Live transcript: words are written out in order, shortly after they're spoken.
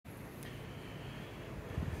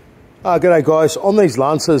G'day guys, on these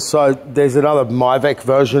Lancers, so there's another Myvec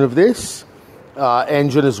version of this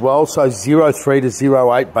engine as well, so 03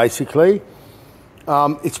 to 08 basically.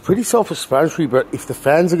 It's pretty self-explanatory, but if the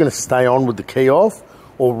fans are going to stay on with the key off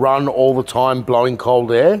or run all the time blowing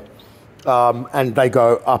cold air, and they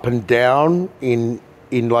go up and down in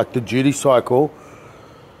like the duty cycle,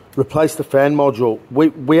 replace the fan module.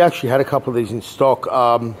 We actually had a couple of these in stock.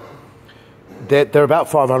 They're about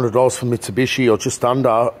 $500 from Mitsubishi or just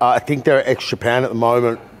under. I think they're ex-Japan at the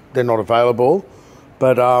moment. They're not available.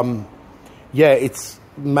 But yeah, it's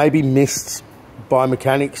maybe missed by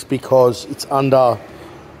mechanics because it's under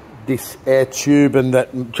this air tube, and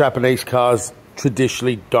that Japanese cars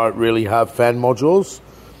traditionally don't really have fan modules.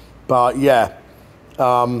 But yeah,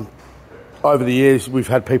 over the years, we've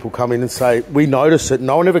had people come in and say, we notice it.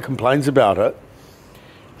 No one ever complains about it.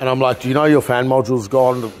 And I'm like, do you know your fan module's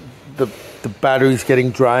gone? The battery's getting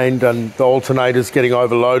drained and the alternator's getting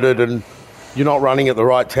overloaded and you're not running at the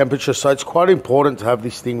right temperature. So it's quite important to have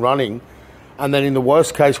this thing running. And then in the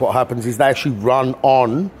worst case, what happens is they actually run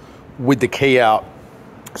on with the key out.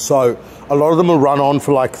 So a lot of them will run on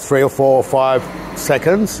for like 3 or 4 or 5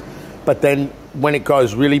 seconds, but then when it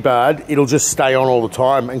goes really bad, it'll just stay on all the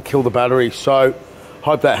time and kill the battery. So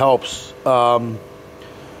hope that helps.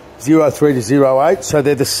 03 to 08, so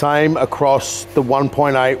they're the same across the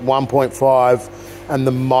 1.8, 1.5 and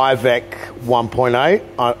the Myvec 1.8.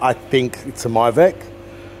 I think it's a Myvec.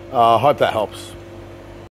 Hope that helps.